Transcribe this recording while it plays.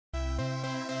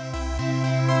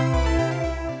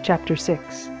Chapter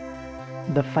 6.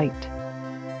 The Fight.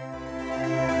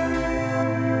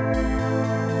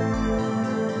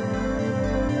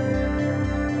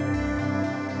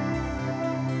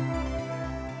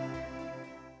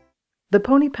 The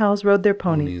pony pals rode their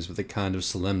ponies with a kind of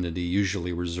solemnity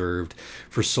usually reserved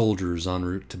for soldiers en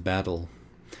route to battle.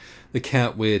 The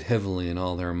cat weighed heavily in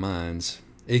all their minds.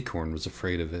 Acorn was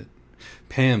afraid of it.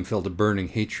 Pam felt a burning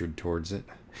hatred towards it.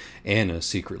 Anna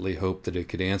secretly hoped that it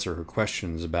could answer her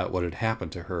questions about what had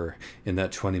happened to her in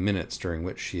that 20 minutes during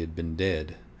which she had been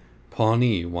dead.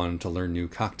 Pawnee wanted to learn new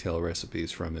cocktail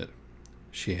recipes from it.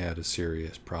 She had a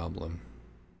serious problem.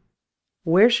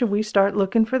 "Where should we start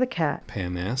looking for the cat?"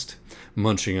 Pam asked,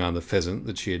 munching on the pheasant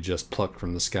that she had just plucked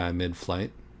from the sky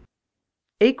mid-flight.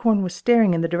 "Acorn was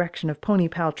staring in the direction of Pony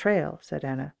Pal Trail," said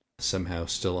Anna, somehow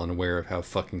still unaware of how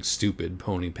fucking stupid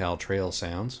Pony Pal Trail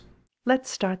sounds.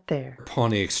 "Let's start there."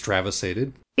 Pawnee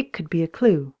extravasated. "It could be a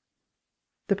clue."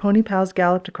 The pony pals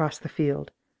galloped across the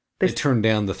field. They turned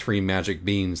down the 3 magic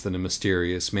beans that a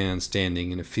mysterious man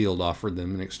standing in a field offered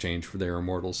them in exchange for their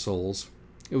immortal souls.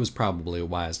 It was probably a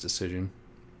wise decision.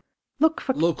 "Look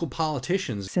for local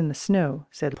politicians in the snow,"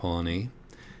 said Pawnee,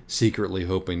 secretly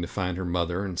hoping to find her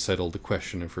mother and settle the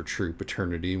question of her true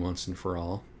paternity once and for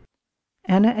all.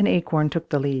 Anna and Acorn took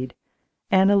the lead.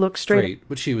 Anna looked straight,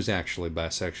 but she was actually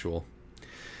bisexual.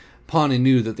 Pawnee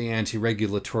knew that the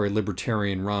anti-regulatory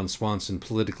libertarian Ron Swanson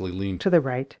politically leaned to the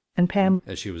right, and Pam,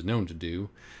 as she was known to do,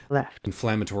 left.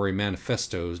 Inflammatory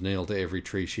manifestos nailed to every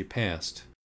tree she passed.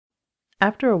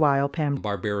 After a while, Pam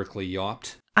barbarically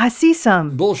yawped, "I see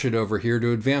some bullshit over here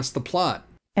to advance the plot."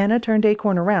 Anna turned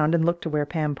Acorn around and looked to where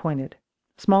Pam pointed.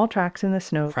 Small tracks in the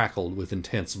snow crackled with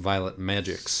intense violet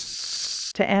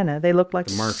magics. To Anna, they looked like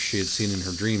the marks she had seen in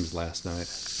her dreams last night,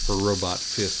 her robot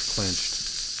fist clenched.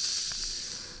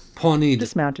 Pawnee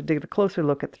dismounted to get a closer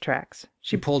look at the tracks.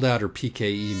 She pulled out her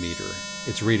PKE meter.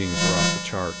 Its readings were off the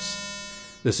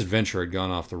charts. This adventure had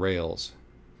gone off the rails.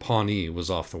 Pawnee was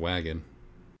off the wagon.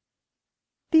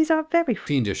 "These are very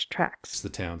fiendish tracks," the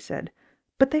town said,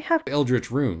 "but they have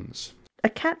eldritch runes. A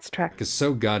cat's track is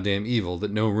so goddamn evil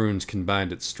that no runes can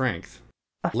bind its strength.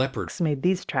 A leopard made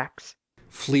these tracks.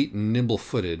 Fleet and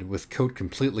nimble-footed, with coat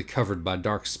completely covered by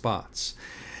dark spots.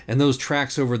 And those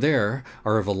tracks over there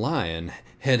are of a lion,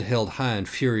 head held high and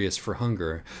furious for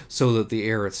hunger, so that the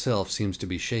air itself seems to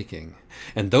be shaking.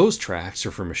 And those tracks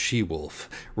are from a she-wolf,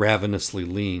 ravenously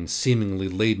lean, seemingly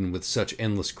laden with such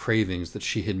endless cravings that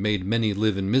she had made many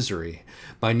live in misery.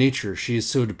 By nature she is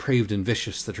so depraved and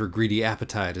vicious that her greedy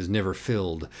appetite is never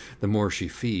filled. The more she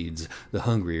feeds, the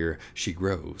hungrier she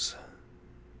grows."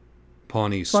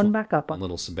 Pawnee swung back up on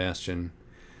little Sebastian.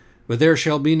 "But there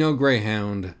shall be no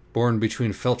greyhound, born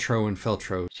between Feltro and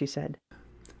Feltro," she said.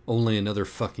 "Only another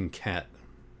fucking cat."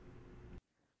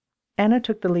 Anna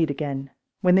took the lead again.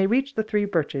 When they reached the 3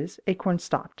 birches, Acorn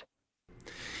stopped.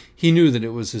 He knew that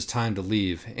it was his time to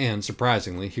leave, and,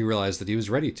 surprisingly, he realized that he was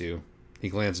ready to. He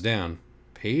glanced down.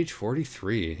 Page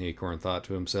 43, Acorn thought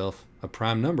to himself. A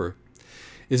prime number.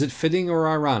 Is it fitting or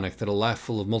ironic that a life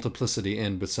full of multiplicity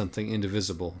end with something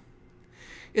indivisible?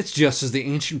 "It's just as the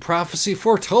ancient prophecy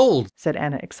foretold," said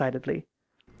Anna excitedly.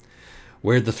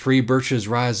 "Where the 3 birches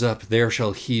rise up, there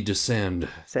shall he descend,"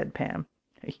 said Pam.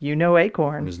 "You know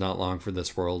Acorn." "It is not long for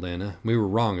this world, Anna. We were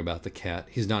wrong about the cat.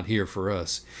 He's not here for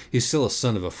us. He's still a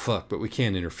son of a fuck, but we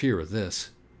can't interfere with this."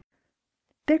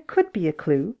 "There could be a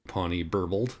clue," Pawnee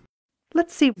burbled.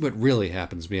 "Let's see what really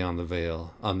happens beyond the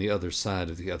veil, on the other side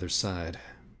of the other side."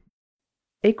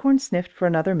 Acorn sniffed for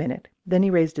another minute, then he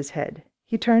raised his head.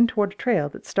 He turned toward a trail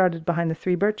that started behind the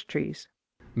 3 birch trees.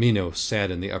 Minos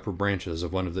sat in the upper branches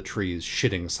of one of the trees,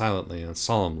 shitting silently and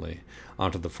solemnly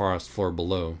onto the forest floor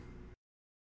below.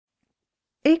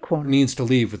 "Acorn needs to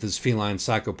leave with his feline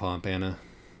psychopomp, Anna.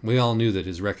 We all knew that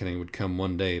his reckoning would come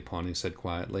one day," Pawnee said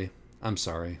quietly. "I'm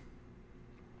sorry."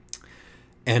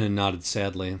 Anna nodded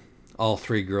sadly. All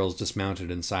 3 girls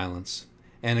dismounted in silence.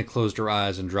 Anna closed her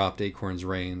eyes and dropped Acorn's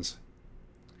reins.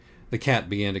 The cat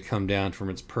began to come down from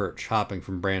its perch, hopping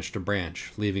from branch to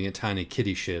branch, leaving a tiny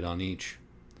kitty shit on each.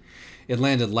 It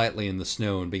landed lightly in the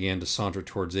snow and began to saunter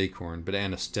towards Acorn, but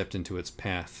Anna stepped into its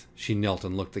path. She knelt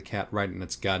and looked the cat right in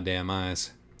its goddamn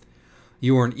eyes.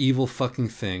 "You are an evil fucking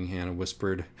thing," Anna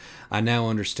whispered. "I now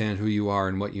understand who you are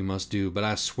and what you must do, but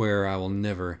I swear I will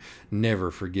never,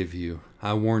 never forgive you.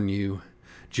 I warn you.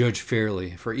 Judge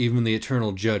fairly, for even the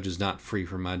eternal judge is not free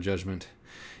from my judgment.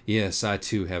 Yes, I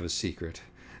too have a secret.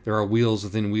 There are wheels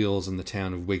within wheels in the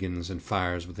town of Wiggins and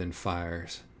fires within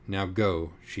fires. Now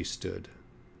go." She stood.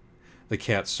 The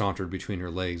cat sauntered between her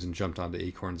legs and jumped onto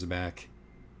Acorn's back.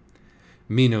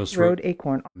 Minos rode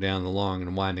Acorn down the long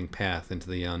and winding path into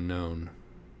the unknown.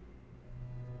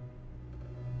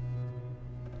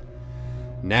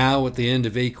 Now, at the end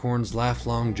of Acorn's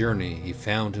lifelong journey, he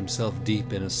found himself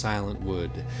deep in a silent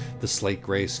wood, the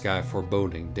slate-gray sky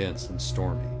foreboding, dense and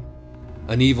stormy.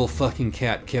 An evil fucking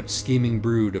cat kept scheming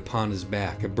brood upon his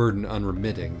back, a burden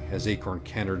unremitting. As Acorn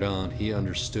cantered on, he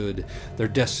understood their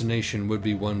destination would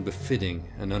be one befitting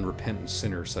an unrepentant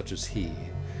sinner such as he.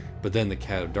 But then the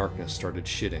cat of darkness started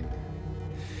shitting.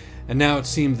 And now it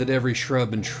seemed that every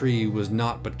shrub and tree was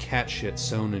naught but cat shit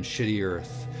sown in shitty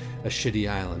earth, a shitty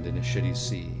island in a shitty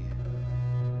sea.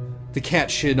 The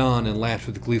cat shit on and laughed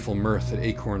with gleeful mirth at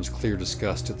Acorn's clear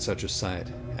disgust at such a sight.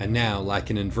 And now, like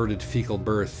an inverted fecal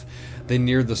birth, they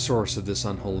neared the source of this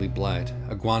unholy blight,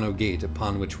 a guano gate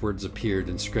upon which words appeared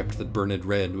in script that burned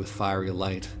red with fiery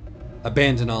light.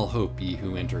 Abandon all hope, ye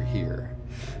who enter here.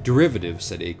 Derivative,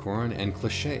 said Acorn, and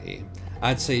cliché.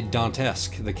 I'd say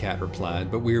Dantesque, the cat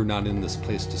replied, but we are not in this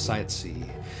place to sightsee.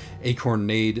 Acorn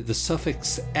neighed. The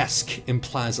suffix esque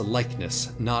implies a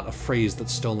likeness, not a phrase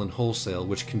that's stolen wholesale,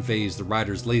 which conveys the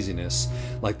writer's laziness,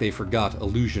 like they forgot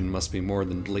illusion must be more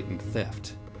than blatant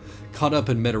theft. Caught up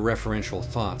in meta-referential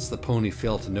thoughts, the pony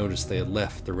failed to notice they had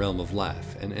left the realm of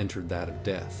life and entered that of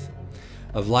death.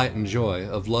 Of light and joy,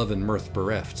 of love and mirth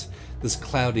bereft, this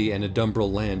cloudy and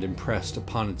adumbral land impressed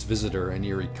upon its visitor an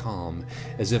eerie calm,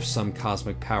 as if some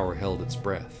cosmic power held its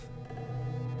breath.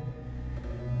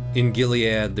 In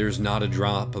Gilead there's not a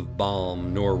drop of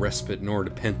balm, nor respite nor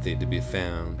nepenthe to be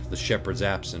found, the shepherd's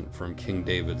absent from King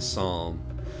David's psalm.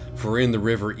 For in the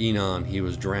river Enon he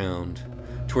was drowned.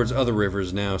 Towards other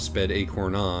rivers now sped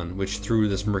Acorn on, which through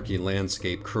this murky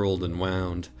landscape curled and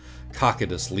wound,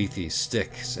 Cocytus, Lethe,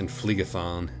 Styx, and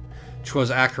Phlegathon.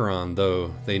 'Twas Acheron,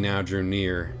 though, they now drew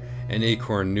near, and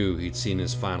Acorn knew he'd seen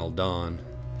his final dawn.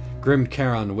 Grim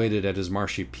Charon waited at his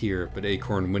marshy pier, but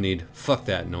Acorn whinnied, "Fuck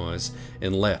that noise,"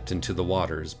 and leapt into the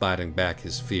waters, biting back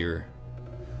his fear.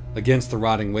 Against the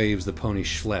rotting waves the pony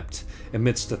schlepped,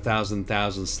 amidst a thousand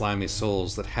slimy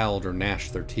souls that howled or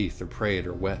gnashed their teeth or prayed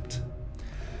or wept.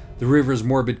 The river's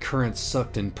morbid currents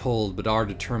sucked and pulled, but our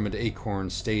determined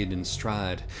Acorn stayed in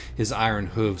stride. His iron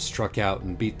hooves struck out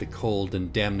and beat the cold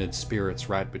and damned spirits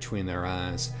right between their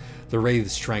eyes. The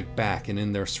wraiths shrank back, and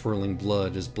in their swirling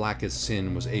blood, as black as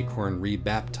sin, was Acorn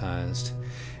rebaptized.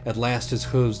 At last his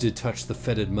hooves did touch the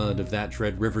fetid mud of that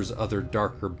dread river's other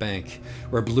darker bank,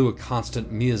 where blew a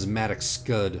constant miasmatic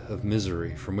scud of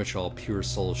misery from which all pure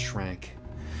souls shrank.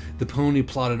 The pony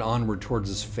plodded onward towards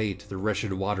his fate, the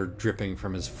wretched water dripping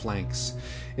from his flanks.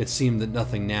 It seemed that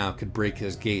nothing now could break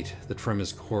his gait, that from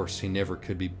his course he never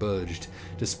could be budged,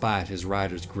 despite his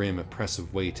rider's grim,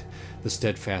 oppressive weight. The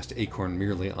steadfast Acorn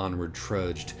merely onward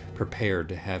trudged, prepared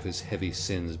to have his heavy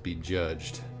sins be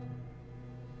judged.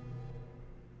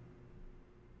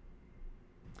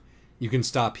 "You can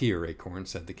stop here, Acorn,"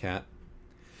 said the cat.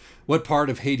 "What part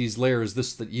of Hades' lair is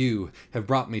this that you have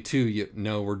brought me to?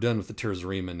 No, we're done with the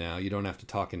terzerima now. You don't have to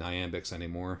talk in iambics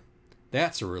anymore."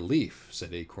 "That's a relief,"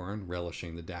 said Acorn,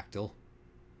 relishing the dactyl.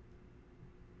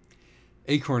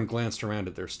 Acorn glanced around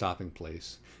at their stopping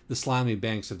place. The slimy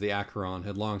banks of the Acheron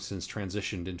had long since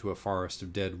transitioned into a forest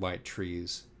of dead white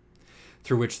trees,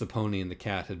 through which the pony and the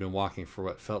cat had been walking for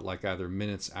what felt like either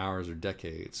minutes, hours, or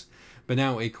decades. But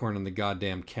now Acorn and the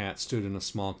goddamn cat stood in a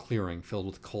small clearing filled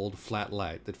with cold, flat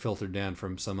light that filtered down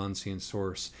from some unseen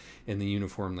source in the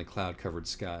uniformly cloud-covered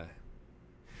sky.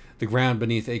 The ground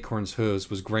beneath Acorn's hooves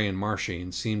was gray and marshy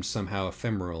and seemed somehow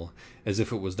ephemeral, as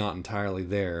if it was not entirely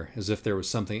there, as if there was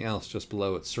something else just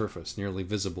below its surface, nearly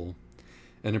visible.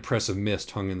 An oppressive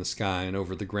mist hung in the sky and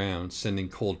over the ground, sending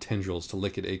cold tendrils to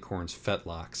lick at Acorn's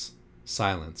fetlocks.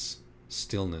 Silence.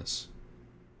 Stillness.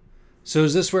 "So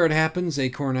is this where it happens?"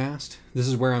 Acorn asked. "This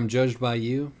is where I'm judged by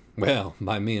you?" "Well,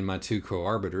 by me and my two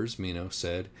co-arbiters," Minos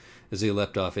said, as he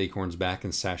leapt off Acorn's back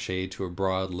and sashayed to a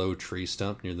broad, low tree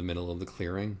stump near the middle of the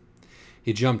clearing.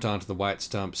 He jumped onto the white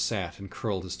stump, sat, and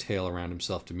curled his tail around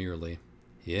himself demurely.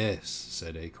 "Yes,"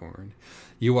 said Acorn,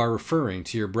 "you are referring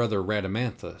to your brother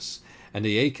Rhadamanthus, and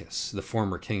Aeacus, the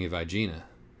former king of Aegina.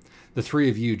 The three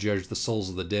of you judge the souls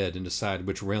of the dead and decide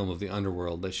which realm of the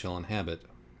underworld they shall inhabit."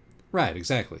 "Right,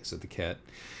 exactly," said the cat.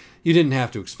 "You didn't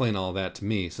have to explain all that to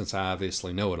me, since I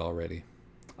obviously know it already."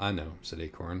 "I know," said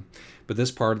Acorn, "but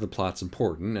this part of the plot's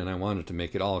important, and I wanted to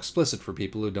make it all explicit for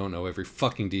people who don't know every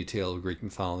fucking detail of Greek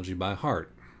mythology by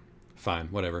heart." "Fine,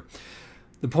 whatever.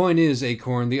 The point is,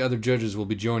 Acorn, the other judges will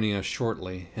be joining us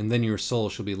shortly, and then your soul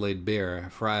shall be laid bare,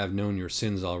 for I have known your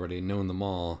sins already, known them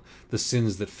all, the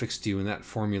sins that fixed you in that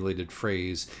formulated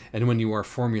phrase, and when you are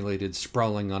formulated,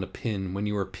 sprawling on a pin, when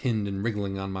you are pinned and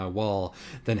wriggling on my wall,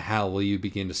 then how will you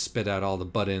begin to spit out all the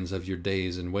butt ends of your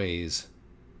days and ways?"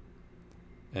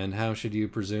 "And how should you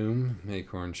presume?"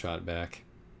 Acorn shot back.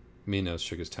 Minos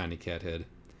shook his tiny cat head.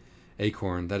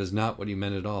 Acorn, that is not what you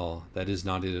meant at all. That is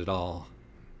not it at all.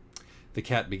 The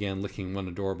cat began licking one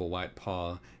adorable white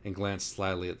paw and glanced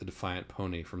slyly at the defiant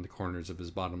pony from the corners of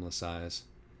his bottomless eyes.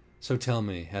 So tell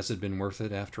me, has it been worth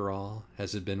it after all?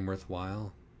 Has it been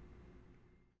worthwhile?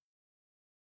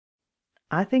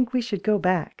 I think we should go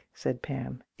back, said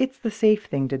Pam. It's the safe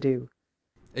thing to do.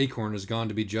 Acorn has gone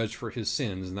to be judged for his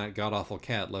sins, and that god-awful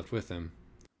cat left with him.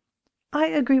 I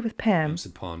agree with Pam,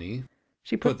 said Pawnee.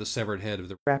 She put the severed head of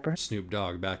the wrapper Snoop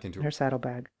Dogg back into her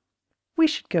saddlebag. We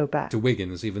should go back. To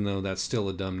Wiggins, even though that's still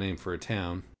a dumb name for a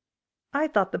town. I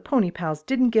thought the Pony Pals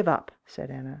didn't give up, said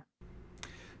Anna.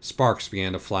 Sparks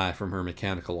began to fly from her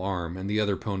mechanical arm, and the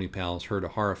other Pony Pals heard a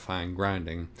horrifying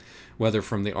grinding. Whether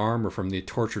from the arm or from the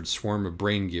tortured swarm of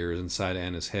brain gears inside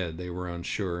Anna's head, they were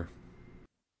unsure.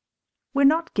 We're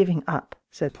not giving up,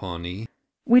 said Pawnee.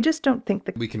 We just don't think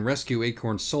that we can rescue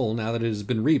Acorn's soul now that it has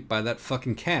been reaped by that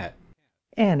fucking cat.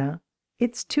 Anna,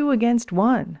 it's 2 against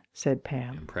 1, said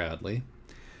Pam. Proudly.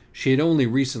 She had only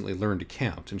recently learned to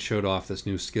count and showed off this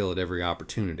new skill at every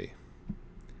opportunity.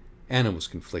 Anna was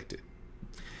conflicted.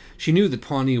 She knew that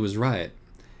Pawnee was right.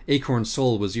 Acorn's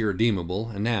soul was irredeemable,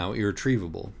 and now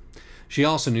irretrievable. She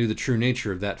also knew the true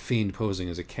nature of that fiend posing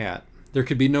as a cat. There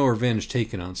could be no revenge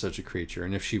taken on such a creature,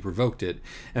 and if she provoked it,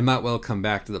 it might well come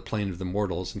back to the plane of the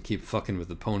mortals and keep fucking with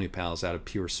the Pony Pals out of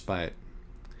pure spite.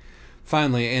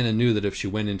 Finally, Anna knew that if she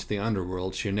went into the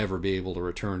underworld, she'd never be able to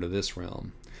return to this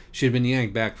realm. She had been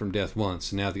yanked back from death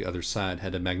once, and now the other side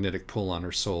had a magnetic pull on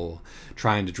her soul,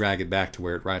 trying to drag it back to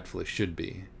where it rightfully should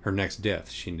be. Her next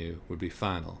death, she knew, would be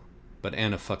final. But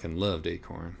Anna fucking loved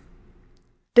Acorn.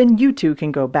 Then you 2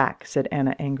 can go back, said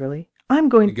Anna angrily. I'm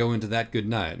going to go into that good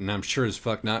night, and I'm sure as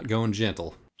fuck not going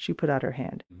gentle. She put out her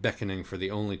hand, beckoning for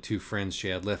the only 2 friends she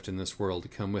had left in this world to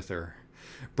come with her.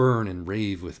 Burn and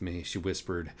rave with me, she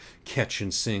whispered. Catch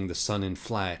and sing the sun in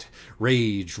flight.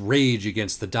 Rage, rage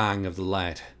against the dying of the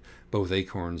light. Both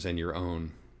Acorns and your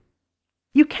own.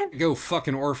 You can't go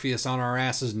fucking Orpheus on our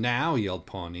asses now, yelled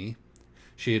Pawnee.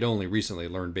 She had only recently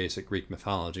learned basic Greek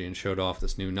mythology and showed off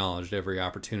this new knowledge at every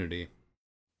opportunity.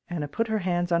 Anna put her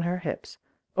hands on her hips.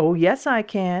 Oh, yes, I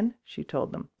can, she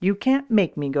told them. You can't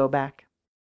make me go back.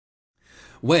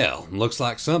 Well, looks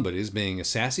like somebody's being a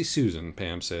sassy Susan,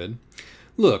 Pam said.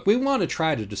 Look, we want to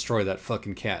try to destroy that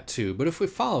fucking cat too, but if we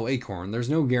follow Acorn, there's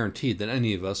no guarantee that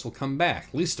any of us will come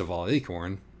back, least of all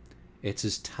Acorn. It's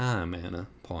his time, Anna,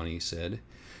 Pawnee said.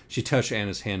 She touched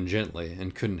Anna's hand gently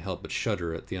and couldn't help but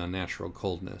shudder at the unnatural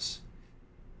coldness.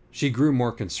 She grew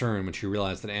more concerned when she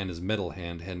realized that Anna's metal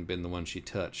hand hadn't been the one she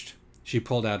touched. She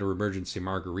pulled out her emergency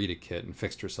margarita kit and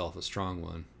fixed herself a strong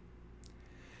one.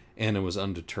 Anna was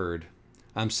undeterred.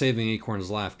 I'm saving Acorn's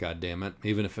life, goddammit,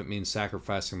 even if it means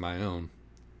sacrificing my own.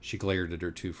 She glared at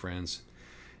her 2 friends.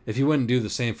 If you wouldn't do the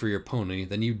same for your pony,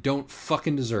 then you don't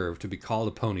fucking deserve to be called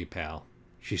a pony pal.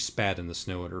 She spat in the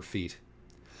snow at her feet.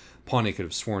 Pawnee could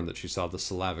have sworn that she saw the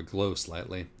saliva glow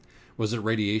slightly. Was it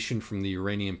radiation from the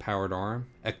uranium-powered arm?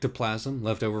 Ectoplasm,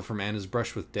 left over from Anna's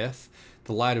brush with death?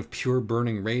 The light of pure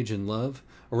burning rage and love?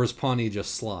 Or was Pawnee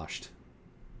just sloshed?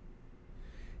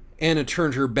 Anna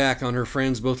turned her back on her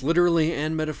friends both literally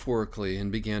and metaphorically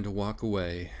and began to walk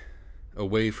away.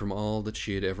 Away from all that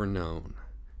she had ever known,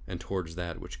 and towards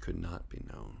that which could not be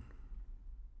known.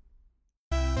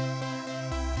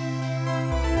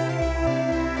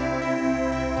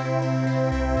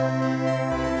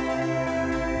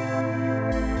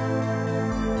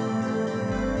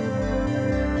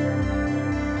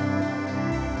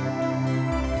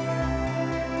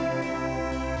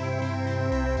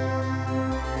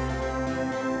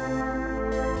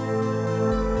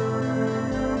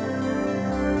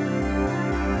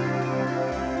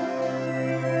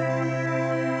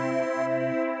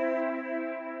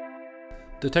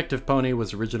 Detective Pony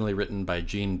was originally written by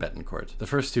Jeanne Betancourt. The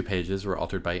first 2 pages were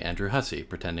altered by Andrew Hussie,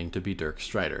 pretending to be Dirk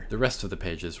Strider. The rest of the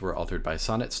pages were altered by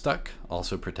Sonnetstuck,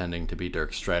 also pretending to be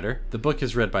Dirk Strider. The book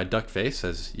is read by Duckface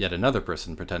as yet another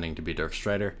person pretending to be Dirk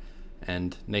Strider,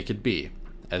 and Naked Bee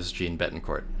as Jeanne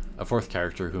Betancourt, a 4th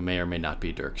character who may or may not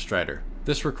be Dirk Strider.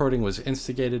 This recording was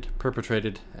instigated,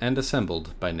 perpetrated, and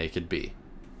assembled by Naked Bee.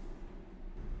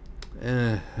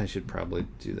 I should probably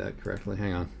do that correctly.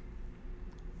 Hang on.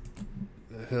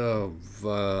 Oh,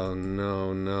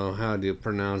 no. How do you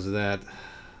pronounce that?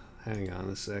 Hang on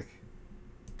a sec.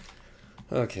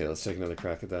 Okay, let's take another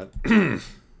crack at that.